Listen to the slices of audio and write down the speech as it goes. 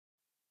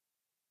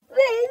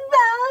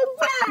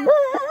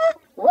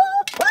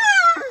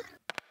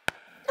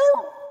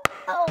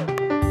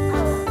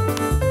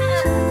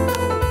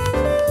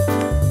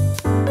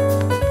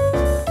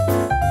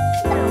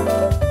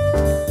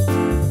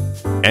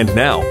And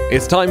now,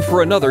 it's time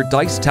for another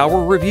Dice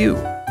Tower review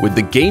with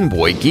the Game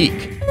Boy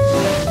Geek.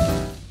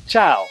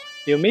 Ciao,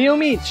 io mio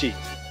amici.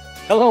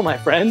 Hello, my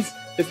friends.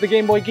 It's the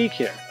Game Boy Geek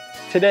here.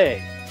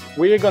 Today,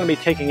 we are going to be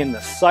taking in the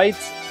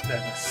sights and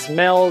the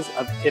smells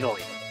of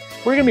Italy.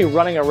 We're going to be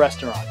running a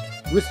restaurant,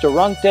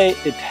 Ristorante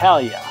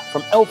Italia,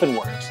 from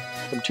Elfenworks,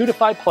 from 2 to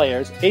 5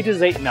 players,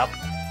 ages 8 and up,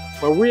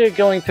 where we are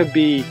going to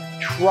be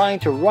trying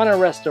to run a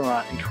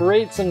restaurant and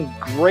create some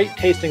great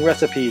tasting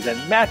recipes and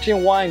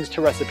matching wines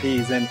to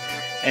recipes and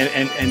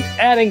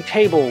adding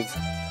tables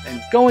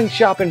and going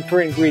shopping for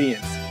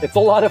ingredients. It's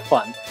a lot of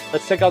fun.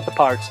 Let's check out the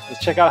parts,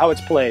 let's check out how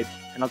it's played,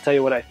 and I'll tell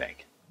you what I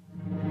think.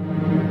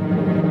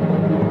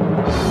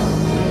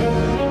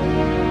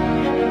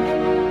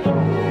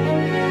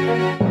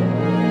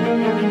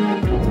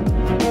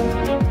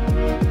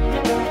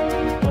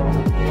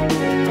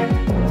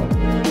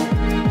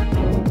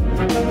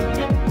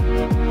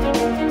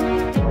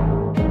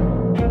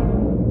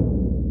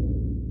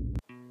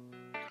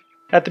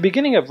 At the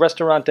beginning of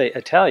Ristorante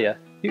Italia,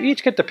 you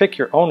each get to pick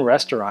your own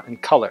restaurant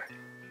and color.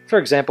 For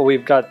example,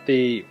 we've got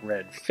the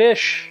red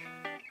fish,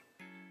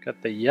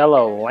 got the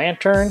yellow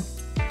lantern,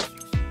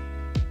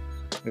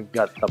 we've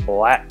got the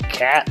black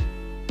cat,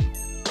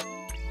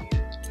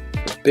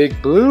 the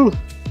big blue,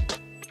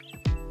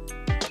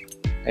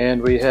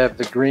 and we have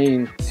the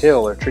green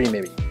hill or tree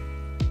maybe.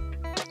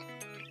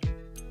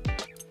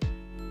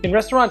 In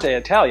Ristorante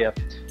Italia,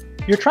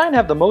 you're trying to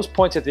have the most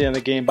points at the end of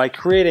the game by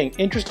creating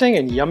interesting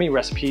and yummy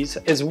recipes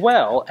as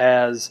well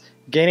as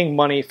gaining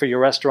money for your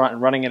restaurant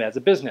and running it as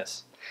a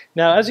business.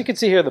 Now, as you can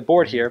see here on the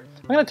board here,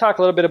 I'm going to talk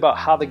a little bit about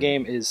how the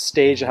game is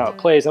staged and how it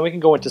plays, and we can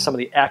go into some of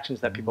the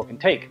actions that people can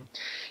take.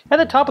 At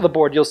the top of the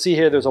board, you'll see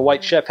here there's a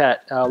white chef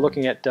hat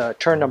looking at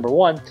turn number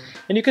 1,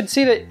 and you can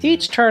see that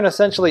each turn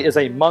essentially is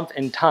a month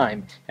in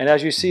time. And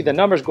as you see, the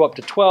numbers go up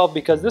to 12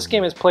 because this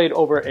game is played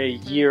over a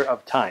year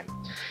of time.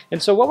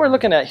 And so what we're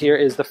looking at here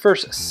is the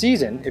first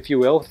season, if you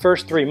will, the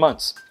first 3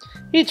 months.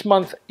 Each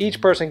month, each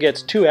person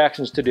gets 2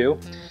 actions to do.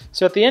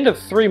 So at the end of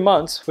 3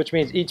 months, which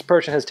means each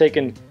person has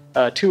taken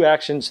 2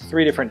 actions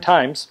 3 different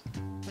times,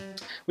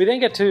 we then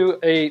get to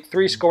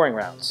 3 scoring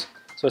rounds.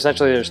 So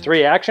essentially there's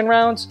 3 action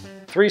rounds,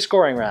 3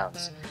 scoring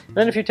rounds. And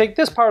then if you take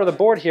this part of the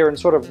board here and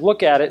sort of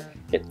look at it,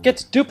 it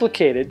gets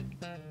duplicated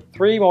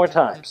 3 more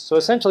times. So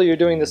essentially you're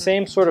doing the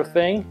same sort of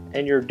thing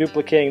and you're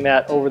duplicating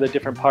that over the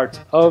different parts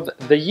of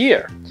the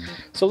year.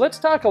 So let's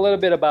talk a little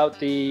bit about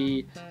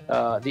the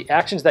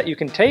actions that you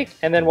can take,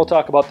 and then we'll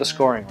talk about the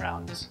scoring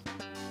rounds.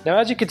 Now,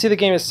 as you can see, the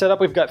game is set up.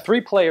 We've got 3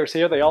 players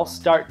here. They all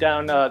start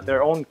down,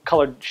 their own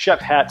colored chef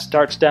hat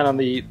starts down on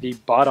the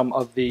bottom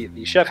of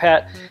the chef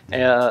hat,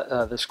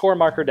 the score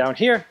marker down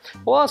here.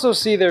 We'll also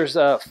see there's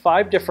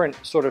 5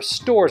 different sort of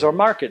stores or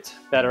markets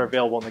that are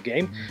available in the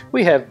game.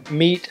 We have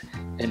meat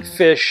and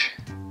fish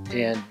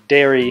and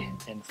dairy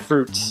and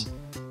fruits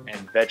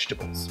and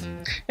vegetables.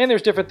 And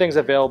there's different things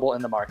available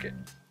in the market.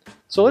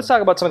 So let's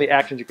talk about some of the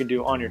actions you can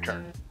do on your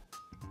turn.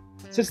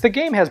 Since the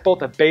game has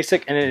both a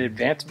basic and an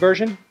advanced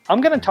version, I'm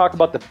going to talk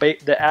about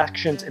the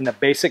actions in the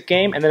basic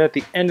game, and then at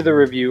the end of the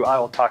review I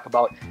will talk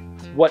about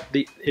what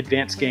the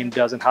advanced game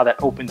does and how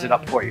that opens it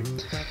up for you.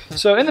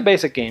 So in the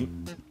basic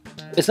game,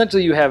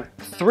 essentially you have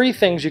 3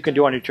 things you can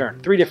do on your turn,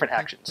 3 different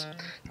actions.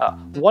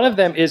 One of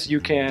them is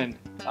you can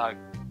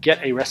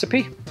get a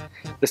recipe.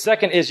 The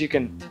second is you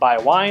can buy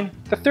wine.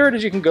 The third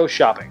is you can go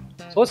shopping.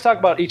 So let's talk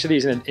about each of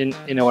these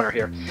in order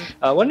here.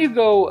 When you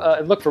go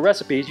and look for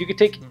recipes, you can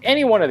take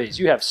any one of these.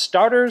 You have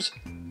starters,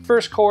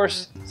 first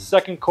course,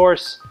 second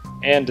course,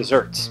 and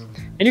desserts.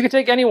 And you can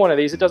take any one of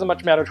these. It doesn't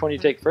much matter which one you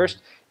take first.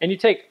 And you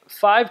take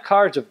 5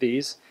 cards of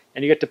these,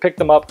 and you get to pick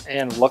them up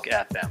and look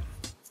at them.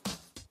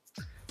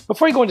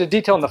 Before you go into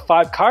detail on the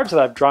 5 cards that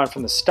I've drawn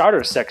from the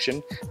starters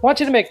section, I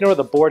want you to make note of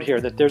the board here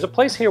that there's a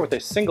place here with a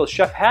single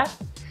chef hat,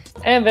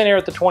 and then here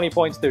at the 20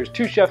 points there's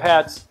 2 chef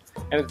hats,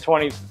 and at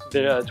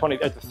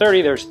the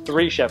 30 there's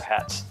 3 chef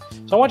hats.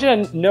 So I want you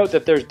to note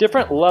that there's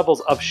different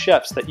levels of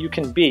chefs that you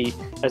can be,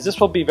 as this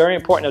will be very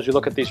important as we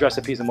look at these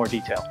recipes in more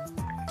detail.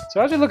 So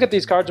as we look at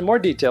these cards in more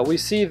detail, we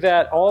see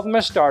that all of them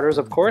are starters,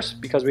 of course,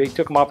 because we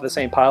took them off of the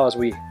same pile as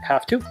we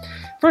have to.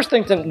 First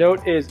thing to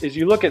note is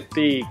you look at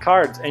the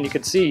cards and you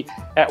can see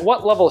at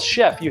what level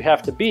chef you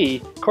have to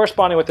be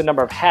corresponding with the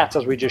number of hats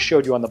as we just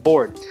showed you on the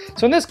board.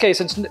 So in this case,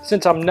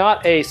 since I'm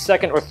not a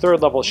 2nd or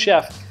 3rd level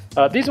chef,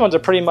 these ones are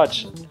pretty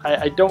much,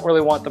 I don't really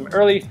want them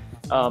early,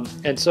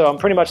 and so I'm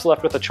pretty much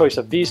left with a choice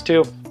of these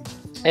 2.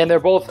 And they're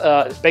both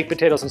baked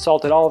potatoes and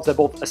salted olives. They're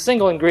both a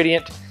single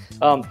ingredient.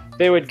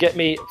 They would get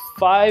me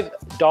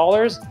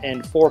 $5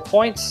 and 4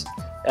 points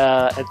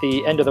at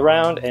the end of the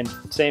round, and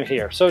same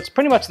here. So it's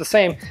pretty much the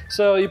same.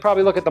 So you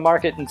probably look at the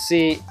market and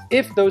see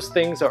if those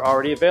things are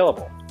already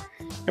available.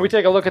 And we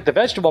take a look at the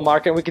vegetable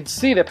market, we can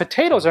see that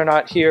potatoes are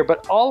not here,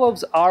 but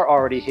olives are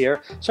already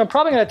here. So I'm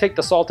probably going to take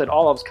the salted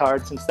olives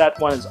card since that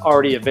one is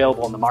already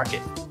available in the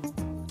market.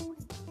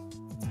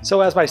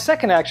 So as my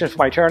second action for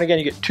my turn, again,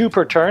 you get 2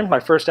 per turn. My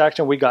first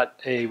action, we got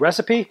a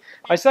recipe.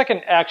 My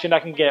second action,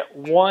 I can get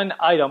 1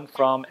 item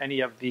from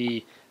any of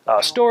the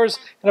stores.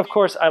 And of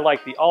course, I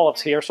like the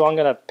olives here, so I'm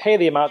going to pay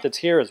the amount that's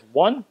here as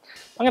 1. I'm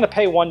going to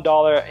pay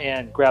 $1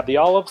 and grab the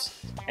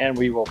olives, and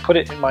we will put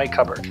it in my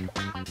cupboard.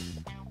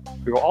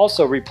 We will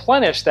also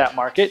replenish that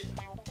market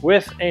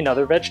with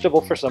another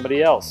vegetable for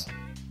somebody else.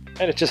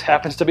 And it just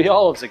happens to be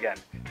olives again.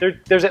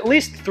 There's at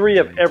least 3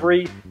 of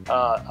every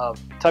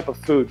type of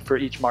food for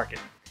each market.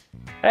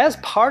 As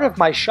part of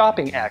my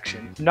shopping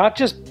action, not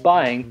just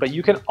buying, but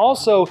you can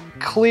also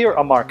clear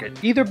a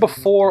market, either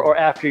before or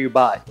after you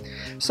buy.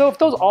 So if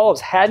those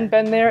olives hadn't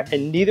been there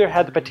and neither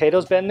had the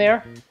potatoes been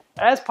there,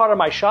 as part of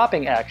my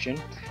shopping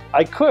action,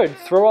 I could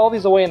throw all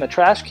these away in the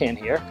trash can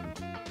here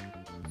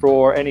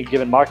for any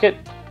given market,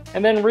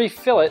 and then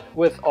refill it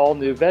with all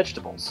new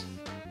vegetables.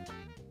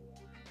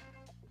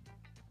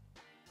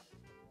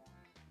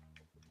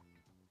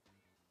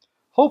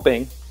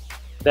 Hoping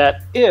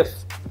that if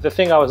the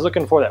thing I was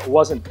looking for that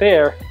wasn't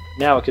there,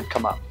 now it could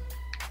come up.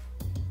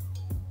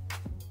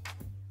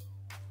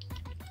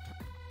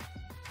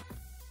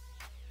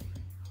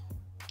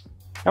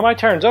 Now my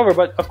turn's over,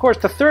 but of course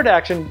the third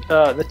action,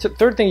 the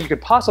third thing you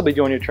could possibly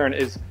do on your turn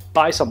is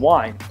buy some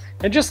wine.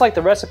 And just like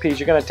the recipes,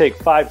 you're going to take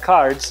 5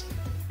 cards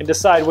and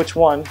decide which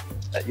one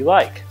that you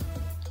like.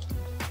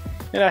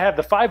 And I have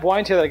the 5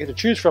 wines here that I get to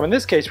choose from. In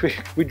this case,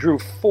 we drew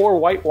 4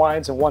 white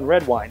wines and 1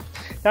 red wine.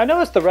 Now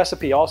notice the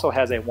recipe also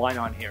has a wine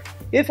on here.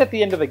 If at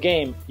the end of the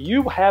game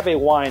you have a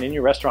wine in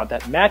your restaurant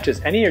that matches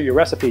any of your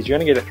recipes, you're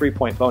going to get a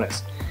 3-point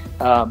bonus.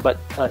 But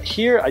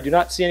here I do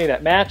not see any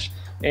that match.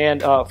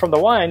 And from the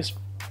wines,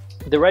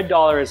 the red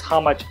dollar is how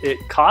much it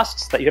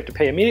costs that you have to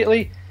pay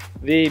immediately.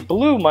 The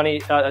blue money,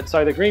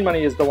 the green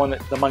money is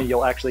the money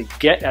you'll actually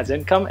get as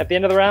income at the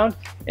end of the round,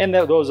 and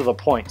those are the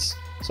points.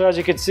 So as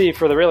you can see,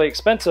 for the really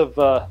expensive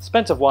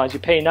wines, you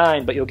pay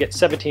 9, but you'll get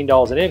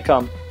 $17 in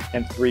income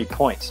and 3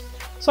 points.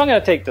 So I'm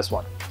going to take this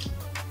one.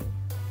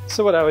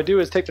 So what I would do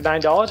is take the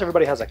 $9.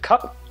 Everybody has a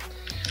cup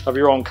of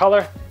your own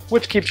color,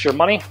 which keeps your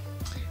money.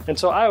 And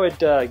so I would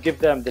give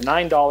them the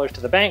 $9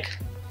 to the bank,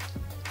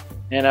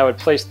 and I would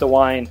place the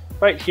wine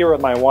right here where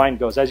my wine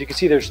goes. As you can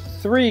see, there's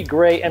 3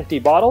 gray empty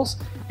bottles,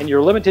 and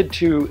you're limited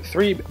to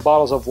 3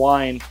 bottles of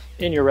wine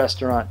in your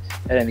restaurant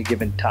at any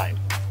given time.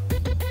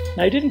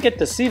 Now, you didn't get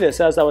to see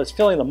this as I was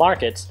filling the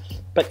markets,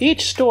 but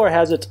each store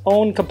has its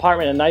own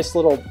compartment and nice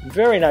little,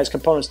 very nice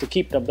components to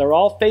keep them. They're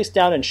all face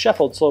down and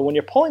shuffled, so when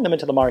you're pulling them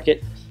into the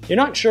market, you're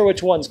not sure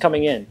which one's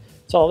coming in.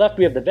 So on the left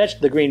we have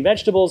the green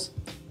vegetables,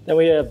 then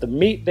we have the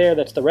meat there,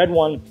 that's the red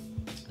one,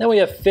 then we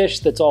have fish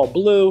that's all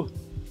blue,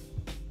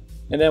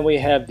 and then we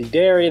have the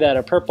dairy that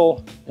are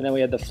purple, and then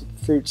we have the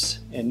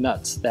fruits and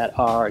nuts that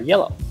are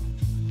yellow.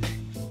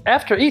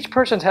 After each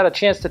person's had a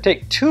chance to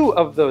take 2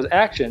 of those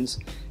actions,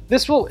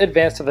 this will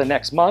advance to the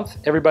next month.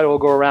 Everybody will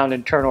go around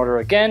in turn order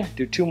again,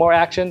 do 2 more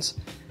actions,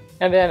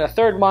 and then a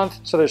 3rd month,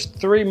 so there's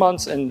 3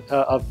 months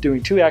of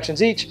doing 2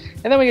 actions each,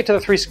 and then we get to the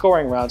 3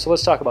 scoring rounds, so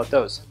let's talk about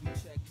those.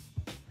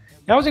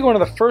 Now as we go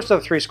into the first of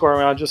the 3 scoring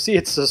rounds, you'll see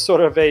it's a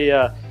sort of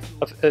a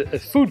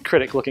food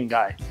critic looking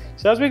guy.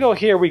 So as we go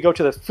here, we go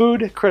to the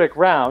food critic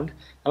round,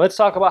 and let's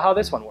talk about how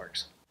this one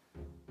works.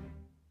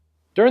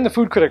 During the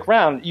food critic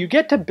round, you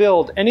get to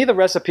build any of the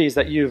recipes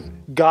that you've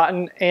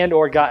gotten and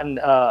or gotten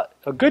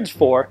goods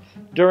for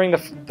during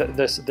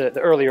the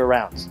earlier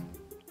rounds.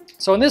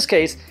 So in this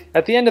case,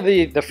 at the end of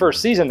the first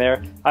season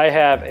there, I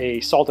have a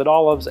salted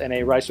olives and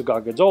a rice with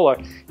gorgonzola.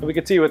 And we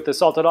can see with the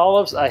salted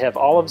olives, I have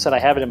olives and I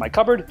have it in my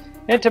cupboard.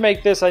 And to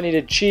make this, I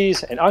needed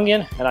cheese and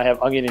onion, and I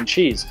have onion and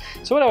cheese.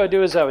 So what I would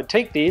do is I would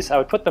take these, I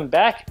would put them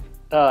back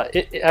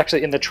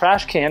actually in the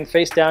trash can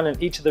face down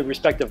in each of the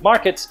respective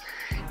markets,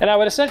 and I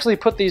would essentially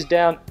put these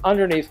down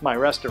underneath my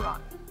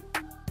restaurant.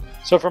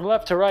 So from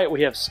left to right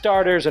we have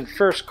starters and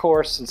first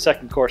course and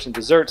second course and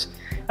desserts,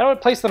 and I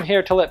would place them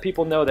here to let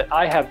people know that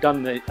I have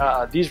done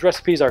these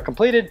recipes are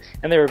completed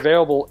and they're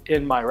available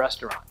in my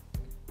restaurant.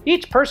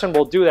 Each person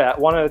will do that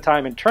one at a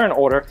time in turn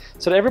order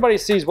so that everybody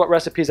sees what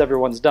recipes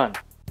everyone's done.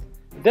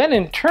 Then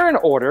in turn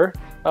order,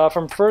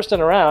 from first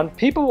and around,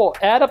 people will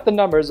add up the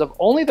numbers of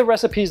only the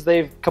recipes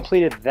they've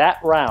completed that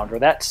round or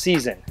that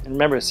season. And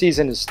remember, a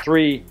season is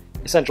 3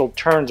 essential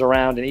turns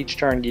around, and each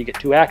turn you get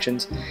 2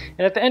 actions.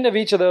 And at the end of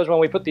each of those, when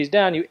we put these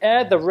down, you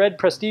add the red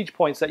prestige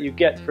points that you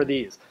get for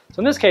these. So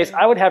in this case,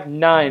 I would have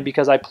 9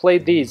 because I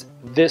played these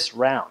this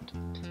round.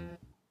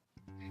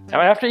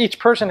 Now after each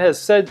person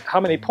has said how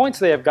many points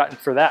they have gotten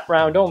for that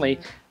round only,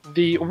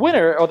 the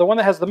winner, or the one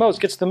that has the most,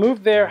 gets to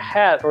move their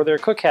hat or their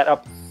cook hat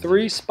up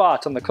 3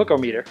 spots on the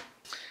cookometer.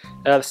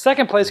 The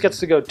second place gets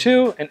to go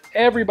 2, and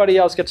everybody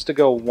else gets to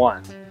go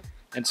 1.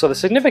 And so the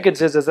significance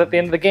is at the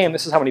end of the game,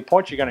 this is how many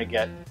points you're going to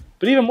get.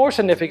 But even more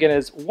significant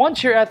is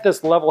once you're at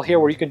this level here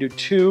where you can do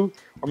 2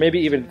 or maybe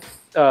even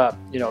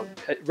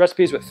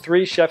recipes with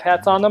 3 chef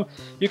hats on them,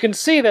 you can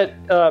see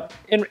that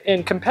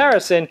in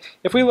comparison,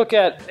 if we look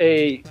at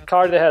a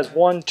card that has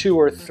 1, 2,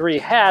 or 3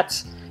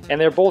 hats,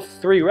 and they're both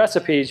 3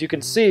 recipes, you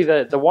can see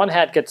that the one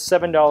hat gets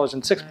 $7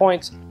 and 6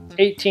 points,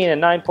 18 and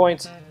 9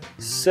 points,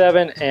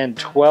 7 and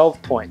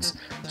 12 points.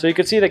 So you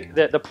can see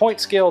that the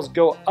point scales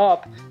go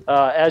up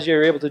as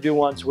you're able to do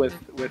ones with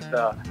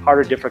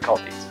harder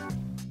difficulties.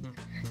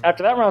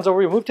 After that round's over,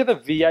 we move to the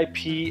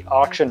VIP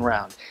auction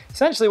round.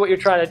 Essentially what you're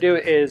trying to do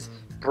is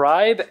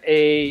bribe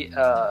a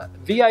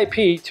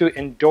VIP to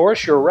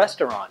endorse your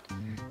restaurant,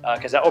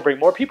 because that will bring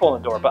more people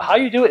in the door. But how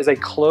you do it is a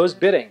closed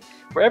bidding,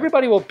 where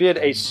everybody will bid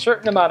a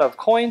certain amount of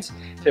coins.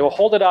 They will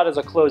hold it out as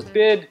a closed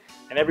bid,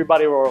 and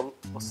everybody will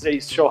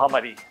show how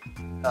many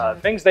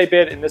things they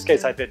bid. In this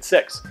case, I bid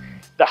 6.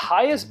 The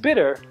highest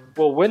bidder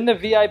will win the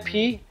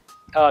VIP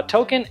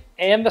token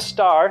and the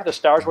star. The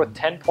star's worth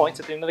 10 points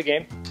at the end of the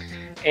game.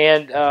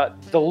 And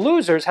the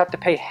losers have to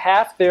pay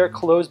half their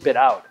closed bid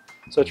out.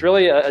 So it's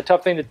really a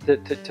tough thing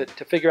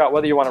to figure out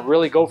whether you want to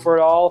really go for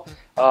it all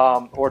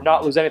or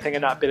not lose anything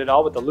and not bid at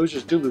all, but the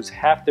losers do lose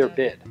half their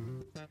bid.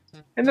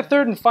 And the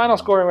third and final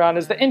scoring round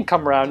is the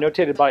income round,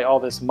 notated by all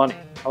this money.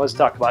 Now let's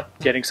talk about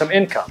getting some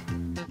income.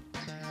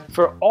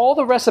 For all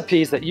the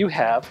recipes that you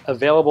have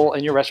available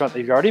in your restaurant that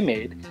you've already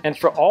made, and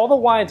for all the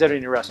wines that are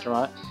in your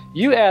restaurant,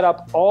 you add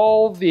up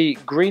all the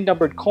green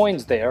numbered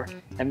coins there,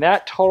 and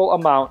that total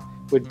amount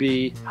would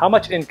be how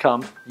much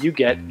income you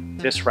get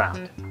this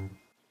round.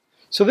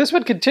 So this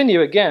would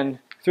continue again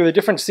through the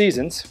different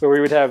seasons, where we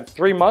would have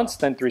 3 months,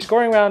 then 3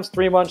 scoring rounds,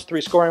 3 months,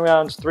 3 scoring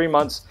rounds, 3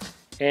 months,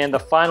 and the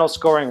final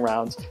scoring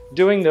rounds,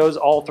 doing those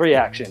all 3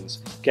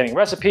 actions. Getting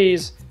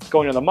recipes,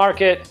 going to the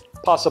market,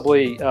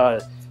 possibly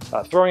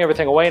throwing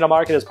everything away in a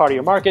market as part of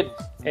your market,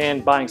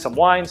 and buying some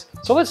wines.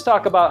 So let's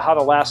talk about how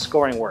the last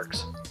scoring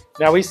works.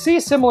 Now we see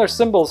similar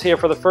symbols here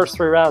for the first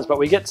 3 rounds, but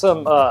we get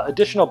some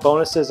additional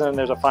bonuses, and then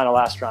there's a final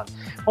last round.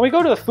 When we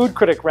go to the food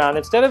critic round,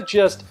 instead of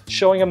just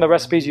showing them the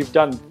recipes you've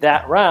done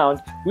that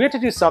round, we have to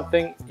do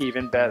something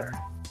even better.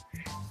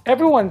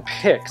 Everyone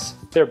picks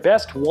their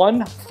best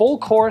 1 full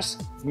course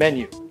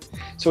menu.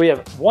 So we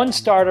have 1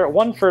 starter,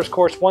 1 first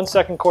course, 1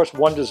 second course,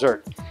 1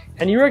 dessert.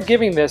 And you are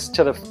giving this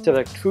to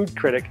the food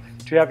critic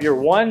to have your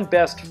 1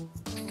 best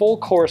full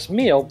course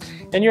meal,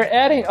 and you're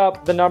adding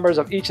up the numbers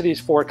of each of these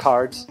 4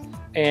 cards,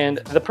 and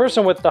the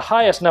person with the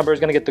highest number is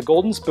going to get the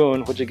golden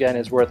spoon, which again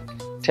is worth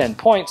 10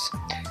 points.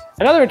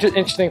 Another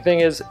interesting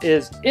thing is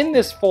in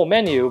this full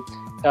menu,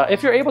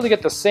 if you're able to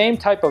get the same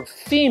type of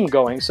theme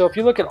going, so if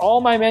you look at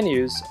all my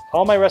menus,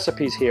 all my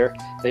recipes here,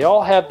 they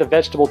all have the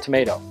vegetable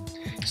tomato.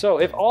 So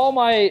if all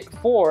my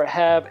 4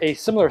 have a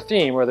similar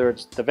theme, whether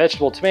it's the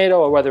vegetable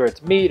tomato or whether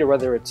it's meat or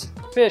whether it's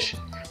fish,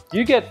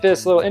 you get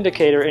this little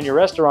indicator in your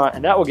restaurant,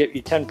 and that will get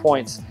you 10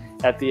 points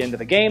at the end of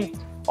the game.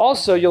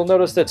 Also, you'll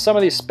notice that some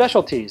of these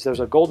specialties,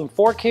 there's a golden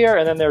fork here,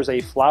 and then there's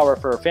a flour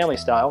for family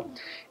style.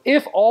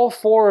 If all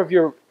 4 of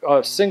your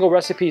single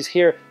recipes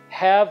here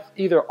have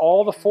either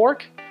all the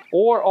fork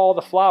or all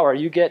the flour,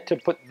 you get to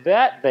put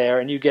that there,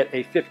 and you get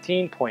a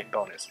 15-point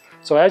bonus.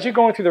 So as you're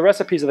going through the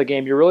recipes of the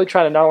game, you're really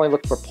trying to not only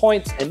look for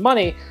points and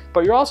money,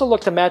 but you're also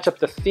looking to match up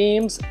the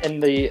themes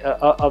and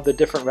of the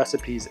different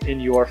recipes in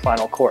your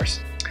final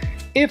course.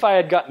 If I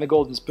had gotten the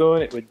golden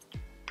spoon, it would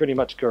pretty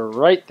much go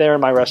right there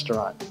in my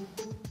restaurant.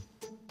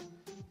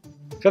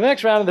 For the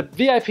next round, the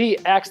VIP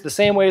acts the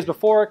same way as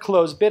before,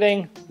 closed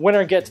bidding.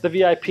 Winner gets the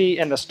VIP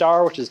and the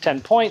star, which is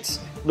 10 points.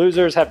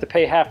 Losers have to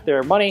pay half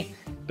their money.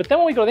 But then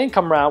when we go to the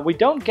income round, we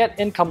don't get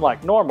income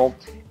like normal.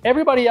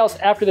 Everybody else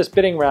after this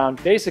bidding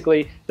round,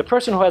 basically, the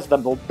person who has the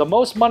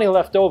most money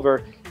left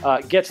over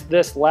gets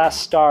this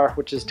last star,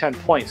 which is 10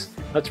 points.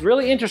 That's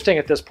really interesting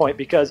at this point,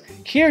 because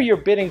here you're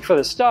bidding for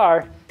the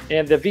star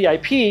and the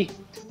VIP,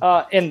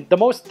 and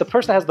the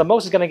person that has the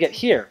most is going to get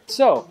here.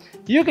 So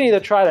you can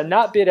either try to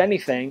not bid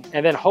anything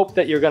and then hope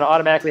that you're going to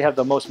automatically have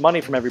the most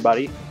money from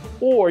everybody,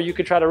 or you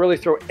could try to really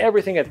throw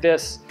everything at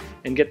this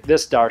and get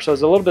this star. So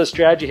there's a little bit of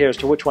strategy here as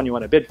to which one you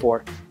want to bid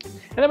for.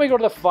 And then we go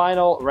to the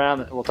final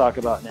round that we'll talk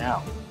about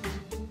now.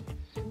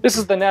 This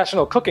is the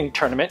National Cooking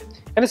Tournament,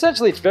 and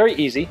essentially it's very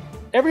easy.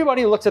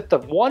 Everybody looks at the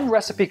 1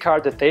 recipe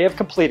card that they have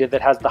completed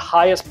that has the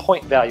highest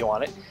point value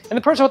on it, and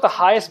the person with the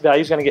highest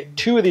value is going to get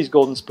 2 of these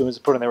golden spoons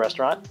to put in their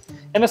restaurant,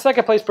 and the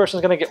second place person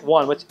is going to get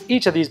 1, with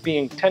each of these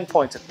being 10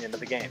 points at the end of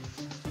the game.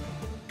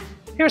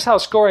 Here's how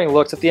scoring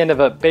looks at the end of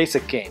a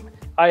basic game.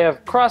 I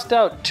have crossed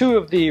out 2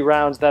 of the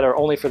rounds that are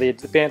only for the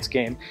advanced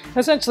game. And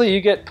essentially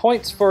you get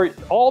points for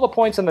all the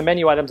points in the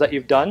menu items that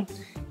you've done,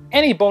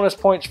 any bonus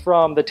points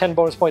from the 10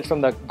 bonus points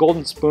from the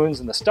golden spoons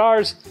and the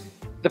stars,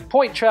 the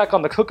point track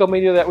on the cook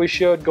media that we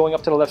showed going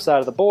up to the left side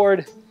of the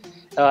board,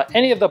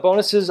 any of the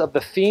bonuses of the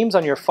themes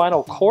on your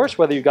final course,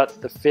 whether you got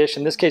the fish,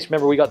 in this case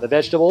remember we got the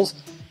vegetables,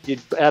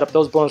 you'd add up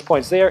those bonus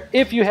points there.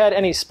 If you had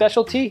any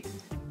specialty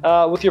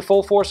with your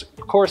full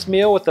course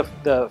meal with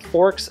the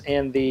forks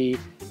and the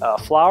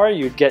flour,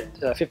 you'd get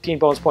 15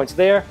 bonus points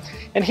there.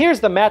 And here's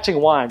the matching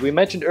wine. We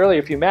mentioned earlier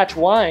if you match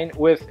wine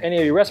with any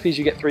of your recipes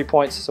you get 3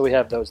 points, so we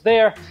have those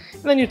there.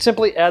 And then you'd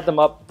simply add them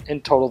up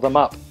and total them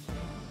up.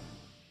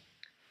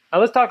 Now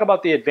let's talk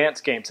about the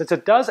advanced game. Since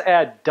it does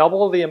add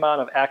double the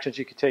amount of actions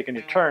you can take in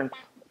your turn,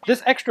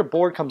 this extra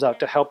board comes out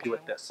to help you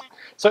with this.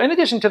 So in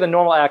addition to the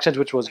normal actions,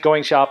 which was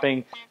going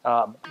shopping,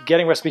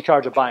 getting recipe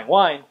cards, or buying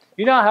wine,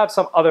 you now have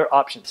some other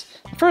options.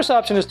 The first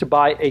option is to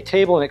buy a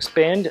table and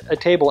expand a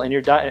table in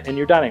your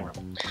dining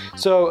room.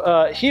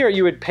 So here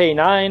you would pay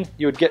 $9,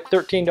 you would get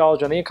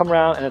 $13 on the income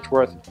round, and it's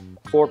worth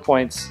 4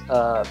 points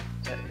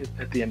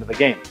at the end of the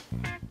game.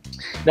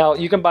 Now,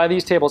 you can buy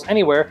these tables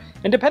anywhere,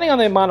 and depending on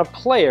the amount of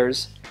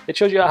players, it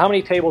shows you how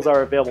many tables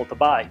are available to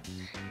buy.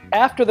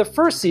 After the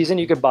first season,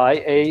 you could buy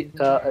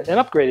an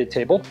upgraded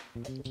table,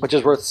 which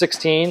is worth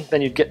 16.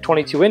 Then you'd get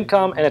 22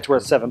 income, and it's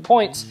worth 7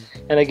 points.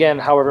 And again,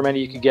 however many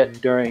you could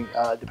get during,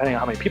 depending on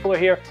how many people are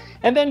here.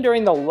 And then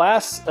during the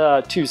last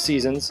 2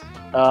 seasons,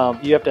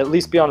 you have to at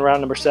least be on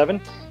round number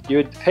 7. You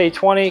would pay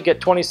 20,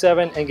 get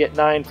 27, and get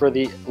 9 for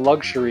the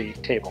luxury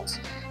tables.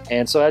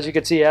 And so as you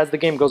can see, as the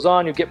game goes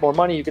on, you get more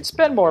money, you can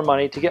spend more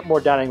money to get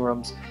more dining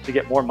rooms, to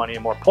get more money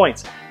and more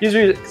points. These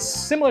are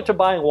similar to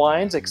buying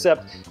wines,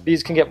 except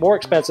these can get more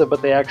expensive,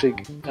 but they actually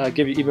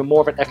give you even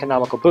more of an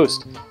economical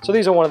boost. So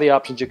these are one of the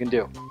options you can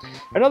do.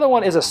 Another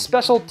one is a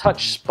special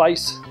touch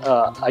spice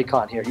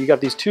icon here. You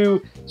got these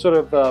 2 sort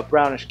of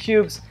brownish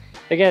cubes.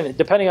 Again,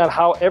 depending on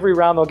how every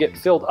round they'll get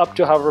filled up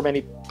to however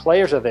many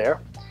players are there.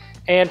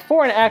 And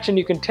for an action,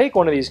 you can take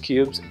one of these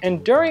cubes,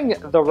 and during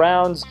the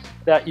rounds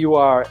that you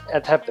are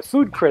have the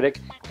food critic,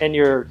 and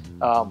you're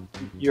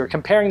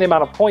comparing the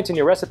amount of points in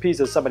your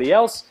recipes as somebody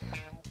else,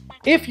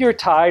 if you're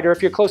tied or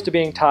if you're close to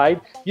being tied,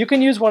 you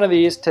can use one of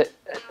these to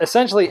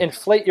essentially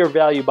inflate your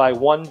value by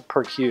 1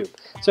 per cube.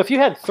 So if you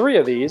had 3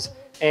 of these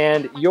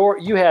and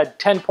you had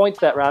 10 points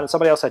that round and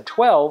somebody else had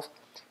 12,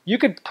 you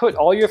could put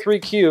all your 3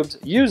 cubes,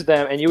 use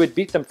them, and you would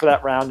beat them for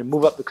that round and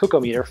move up the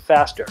cookometer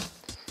faster.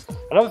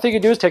 Another thing you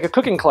do is take a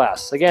cooking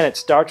class. Again, it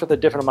starts with a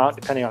different amount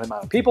depending on the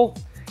amount of people.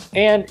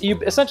 And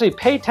you essentially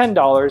pay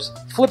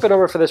 $10, flip it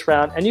over for this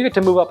round, and you get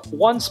to move up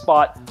 1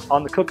 spot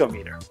on the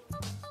cookometer.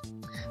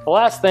 The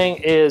last thing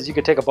is you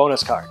could take a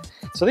bonus card.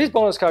 So these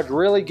bonus cards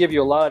really give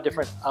you a lot of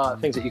different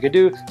things that you could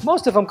do.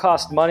 Most of them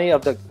cost money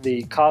of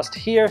the cost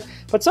here,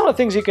 but some of the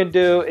things you can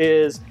do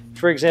is,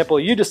 for example,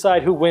 you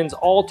decide who wins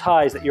all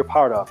ties that you're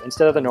part of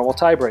instead of the normal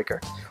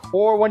tiebreaker.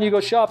 Or when you go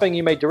shopping,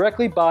 you may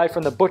directly buy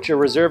from the butcher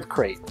reserve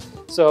crate.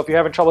 So if you're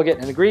having trouble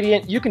getting an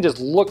ingredient, you can just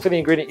look for the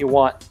ingredient you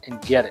want and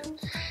get it.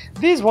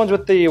 These ones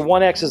with the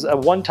 1X is a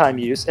one-time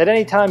use. At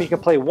any time, you can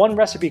play 1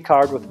 recipe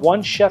card with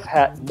 1 chef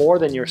hat more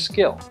than your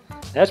skill.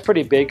 And that's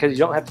pretty big because you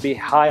don't have to be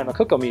high on the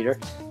cookometer,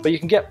 but you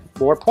can get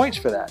more points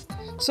for that.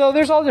 So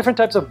there's all different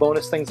types of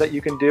bonus things that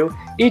you can do.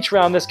 Each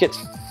round, this gets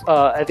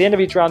at the end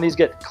of each round, these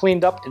get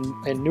cleaned up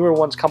and newer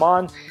ones come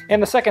on.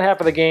 And the second half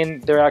of the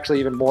game, they're actually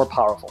even more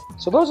powerful.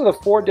 So those are the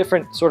 4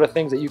 different sort of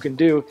things that you can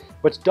do,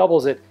 which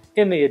doubles it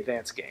in the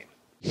advanced game.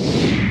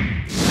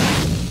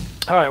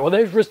 All right, well,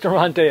 there's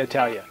Ristorante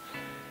Italia.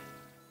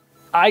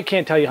 I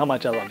can't tell you how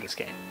much I love this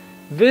game.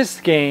 This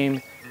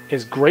game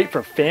is great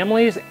for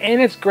families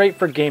and it's great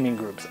for gaming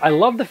groups. I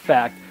love the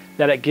fact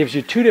that it gives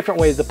you 2 different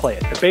ways to play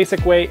it, the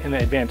basic way and the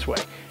advanced way.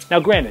 Now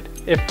granted,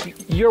 if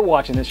you're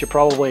watching this, you're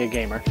probably a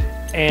gamer,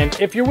 and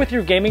if you're with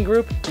your gaming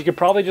group, you could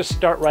probably just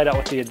start right out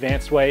with the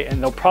advanced way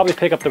and they'll probably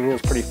pick up the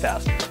rules pretty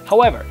fast.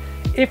 However,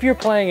 if you're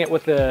playing it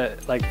with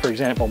like for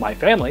example, my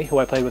family, who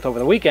I played with over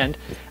the weekend,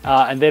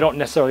 and they don't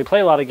necessarily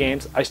play a lot of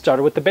games, I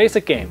started with the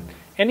basic game.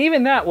 And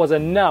even that was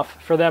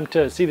enough for them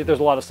to see that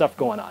there's a lot of stuff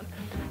going on.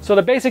 So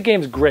the basic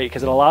game is great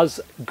because it allows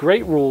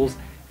great rules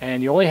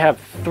and you only have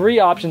 3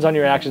 options on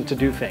your actions to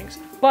do things.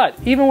 But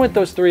even with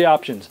those 3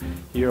 options,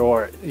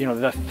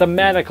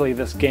 thematically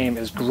this game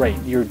is great.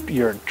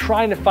 You're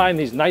trying to find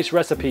these nice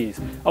recipes.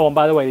 Oh, and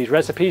by the way, these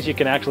recipes you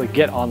can actually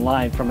get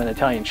online from an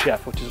Italian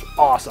chef, which is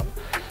awesome.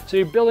 So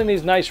you're building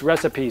these nice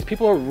recipes.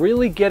 People are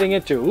really getting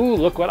into, ooh,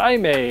 look what I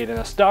made, and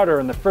a starter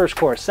in the first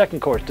course, second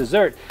course,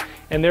 dessert.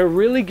 And they're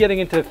really getting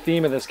into the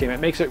theme of this game.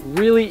 It makes it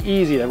really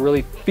easy to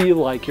really feel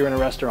like you're in a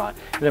restaurant.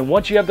 And then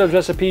once you have those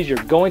recipes,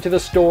 you're going to the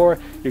store,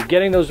 you're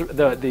getting those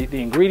the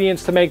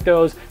ingredients to make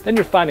those, then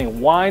you're finding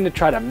wine to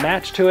try to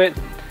match to it.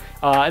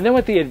 And then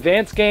with the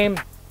advanced game,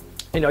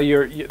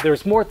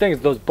 there's more things.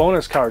 Those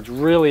bonus cards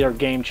really are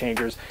game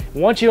changers.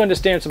 Once you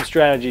understand some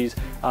strategies,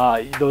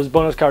 those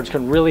bonus cards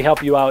can really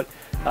help you out.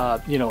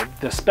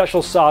 The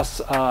special sauce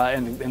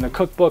and the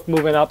cookbook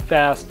moving up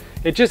fast.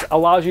 It just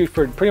allows you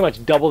for pretty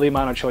much double the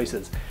amount of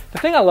choices. The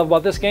thing I love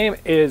about this game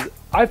is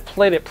I've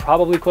played it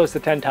probably close to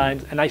 10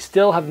 times and I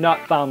still have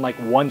not found like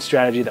one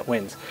strategy that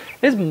wins.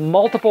 There's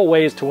multiple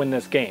ways to win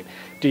this game.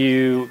 Do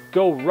you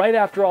go right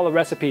after all the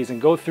recipes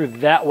and go through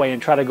that way and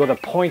try to go the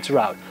points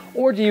route?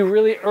 Or do you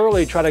really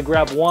early try to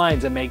grab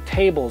wines and make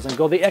tables and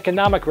go the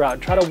economic route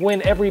and try to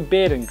win every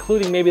bid,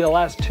 including maybe the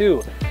last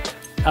 2?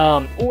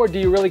 Or do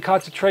you really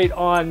concentrate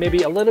on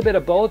maybe a little bit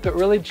of both, but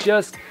really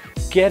just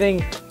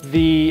getting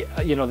the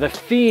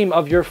theme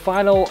of your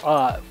final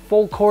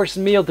full course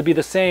meal to be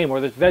the same, or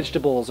the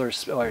vegetables or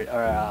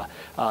salmon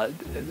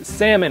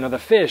or the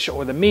fish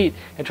or the meat,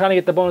 and trying to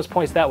get the bonus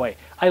points that way.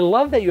 I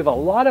love that you have a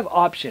lot of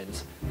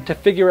options to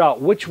figure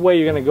out which way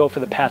you're going to go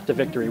for the path to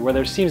victory, where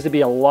there seems to be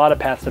a lot of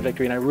paths to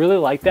victory, and I really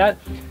like that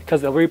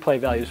because the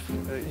replay value is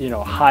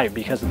high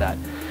because of that.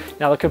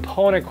 Now the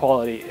component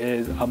quality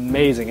is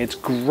amazing. It's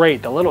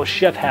great. The little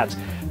chef hats,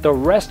 the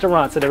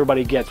restaurants that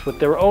everybody gets with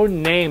their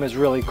own name is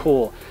really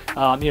cool.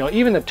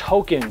 Even the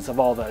tokens of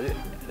all the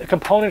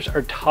components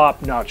are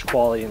top-notch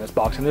quality in this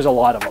box, and there's a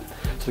lot of them.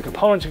 So the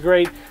components are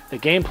great. The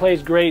gameplay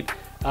is great.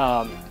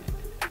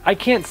 I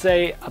can't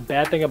say a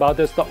bad thing about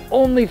this. The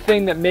only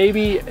thing that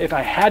maybe if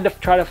I had to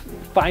try to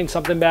find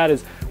something bad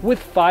is with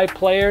 5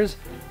 players,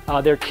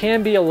 there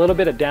can be a little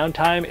bit of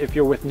downtime if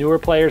you're with newer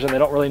players and they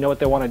don't really know what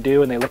they want to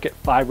do and they look at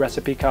 5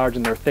 recipe cards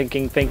and they're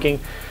thinking.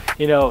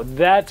 You know,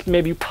 that's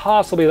maybe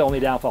possibly the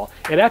only downfall.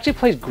 It actually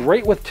plays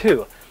great with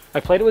 2. I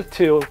played it with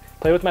 2,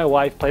 played with my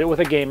wife, played it with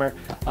a gamer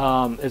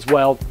as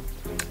well.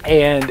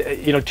 And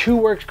you know, 2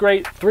 works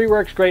great, 3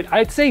 works great.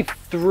 I'd say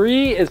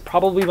 3 is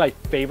probably my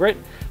favorite.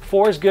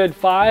 4 is good,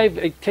 5,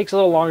 it takes a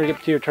little longer to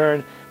get to your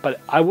turn,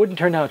 but I wouldn't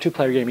turn down a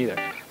 2-player game either.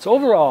 So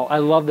overall, I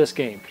love this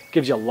game. It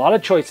gives you a lot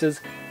of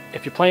choices.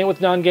 If you're playing it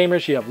with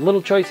non-gamers, you have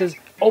little choices.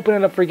 Open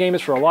it up for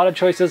gamers for a lot of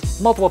choices.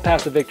 Multiple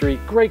paths to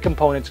victory, great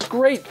components,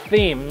 great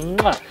theme.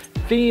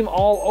 Theme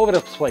all over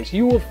the place.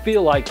 You will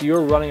feel like you're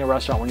running a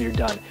restaurant when you're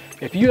done.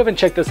 If you haven't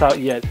checked this out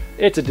yet,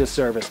 it's a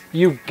disservice.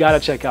 You've got to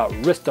check out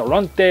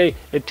Ristorante,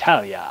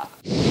 Italia.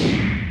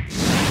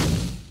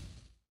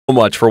 So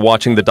much for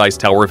watching the Dice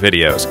Tower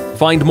videos.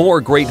 Find more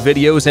great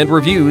videos and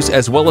reviews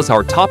as well as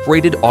our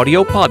top-rated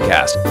audio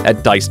podcast at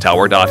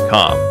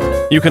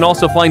Dicetower.com. You can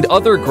also find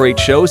other great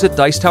shows at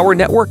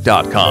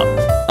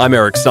Dicetowernetwork.com. I'm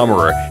Eric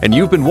Summerer, and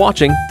you've been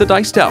watching The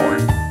Dice Tower.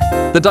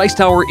 The Dice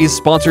Tower is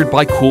sponsored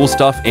by Cool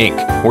Stuff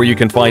Inc., where you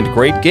can find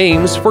great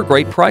games for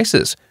great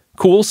prices.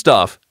 Cool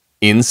stuff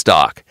in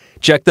stock.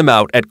 Check them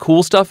out at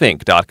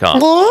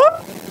CoolStuffInc.com.